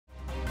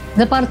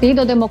The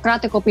Partido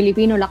Demokratiko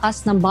Pilipino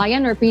Lakas ng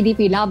Bayan or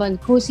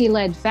PDP-Laban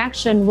Cusi-led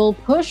faction will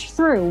push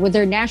through with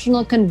their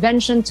national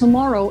convention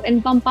tomorrow in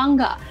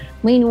Pampanga.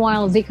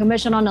 Meanwhile, the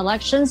Commission on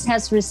Elections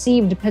has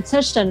received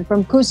petition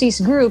from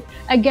Cusi's group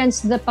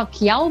against the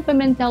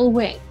Pacquiao-Pimentel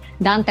wing.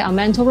 Dante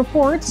Amento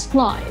reports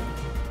live.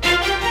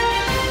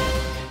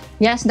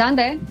 Yes,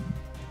 Dante?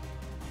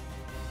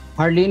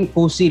 Harleen,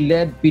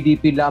 Cusi-led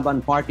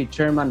PDP-Laban Party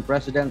Chairman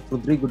President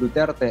Rodrigo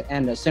Duterte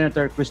and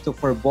Senator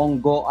Christopher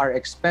Bongo are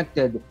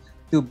expected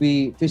to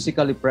be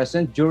physically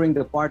present during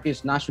the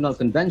party's national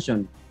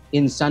convention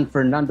in San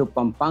Fernando,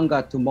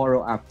 Pampanga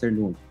tomorrow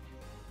afternoon.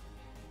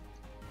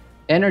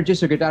 Energy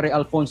Secretary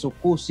Alfonso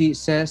Cusi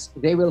says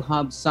they will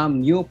have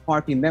some new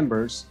party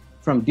members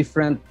from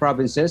different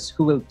provinces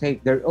who will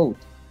take their oath.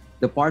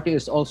 The party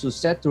is also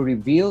set to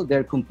reveal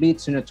their complete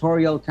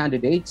senatorial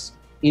candidates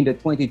in the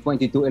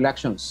 2022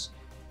 elections.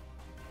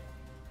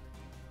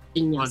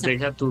 Well, they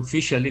have to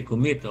officially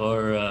commit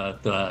or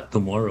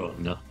tomorrow,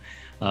 no?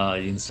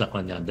 Yun sa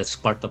kanya. That's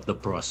part of the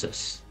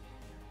process.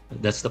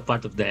 That's the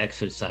part of the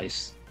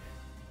exercise.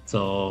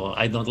 So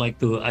I don't like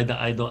to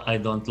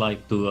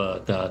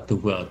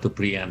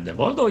preempt them.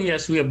 Although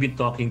yes, we have been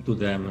talking to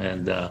them,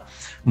 and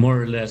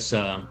more or less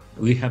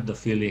we have the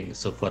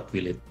feelings of what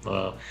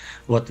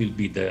will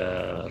be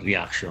the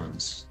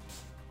reactions.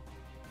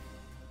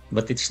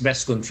 But it's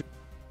best confused.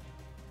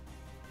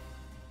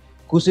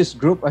 Cusi's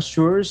group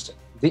assures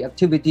the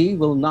activity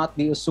will not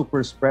be a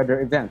super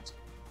spreader event.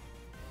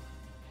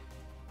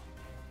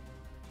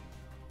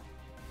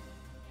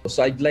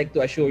 So I'd like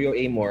to assure you,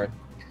 Amor,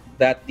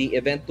 that the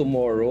event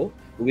tomorrow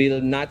will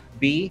not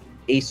be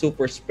a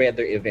super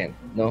spreader event.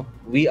 No,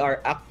 we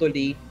are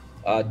actually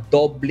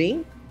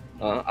doubling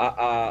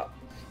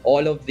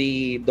all of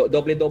the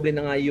doble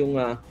na nga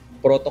yung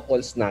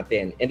protocols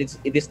natin, and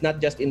it is not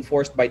just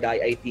enforced by the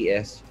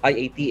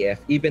IATF,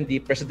 even the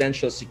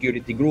Presidential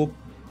Security Group,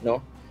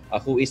 no,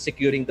 who is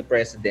securing the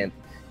president,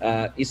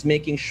 is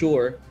making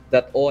sure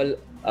that all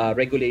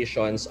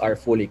regulations are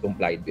fully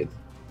complied with.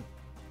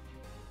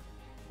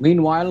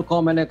 Meanwhile,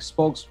 COMELEC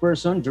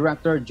spokesperson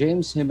Director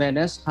James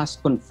Jimenez has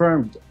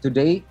confirmed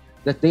today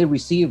that they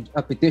received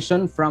a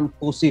petition from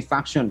Cusi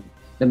faction.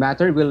 The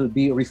matter will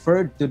be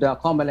referred to the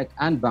COMELEC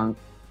Anbank,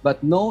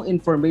 but no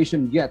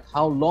information yet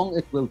how long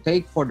it will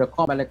take for the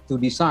COMELEC to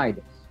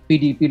decide.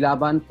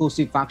 PDP-Laban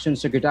Cusi faction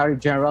Secretary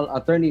General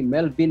Attorney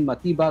Melvin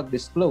Matibag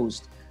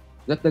disclosed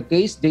that the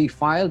case they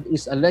filed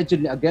is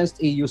allegedly against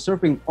a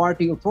usurping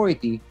party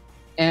authority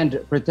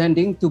and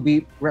pretending to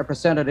be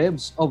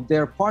representatives of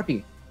their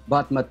party.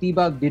 But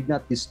Matibag did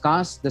not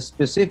discuss the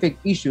specific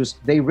issues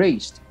they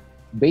raised.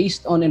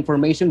 Based on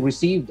information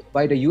received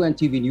by the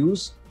UNTV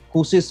News,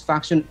 Cusi's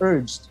faction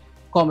urged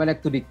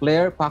COMELEC to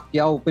declare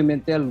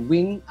Pacquiao-Pimentel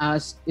wing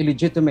as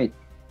illegitimate.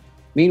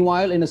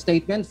 Meanwhile, in a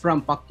statement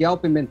from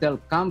Pacquiao-Pimentel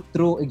camp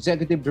through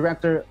Executive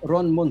Director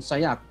Ron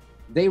Monsayak,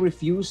 they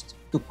refused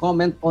to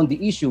comment on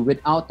the issue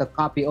without a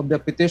copy of the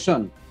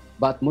petition.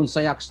 But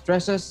Monsayak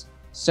stresses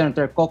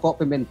Senator Coco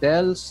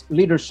Pimentel's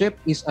leadership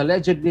is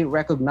allegedly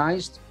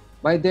recognized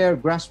by their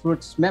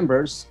grassroots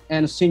members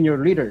and senior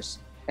leaders,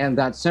 and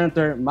that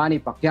Senator Manny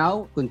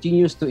Pacquiao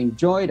continues to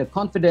enjoy the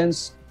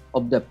confidence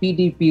of the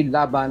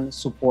PDP-Laban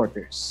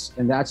supporters.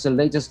 And that's the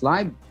latest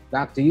live.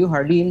 Back to you,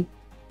 Harleen.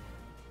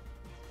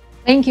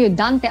 Thank you,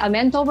 Dante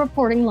Amento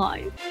reporting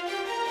live.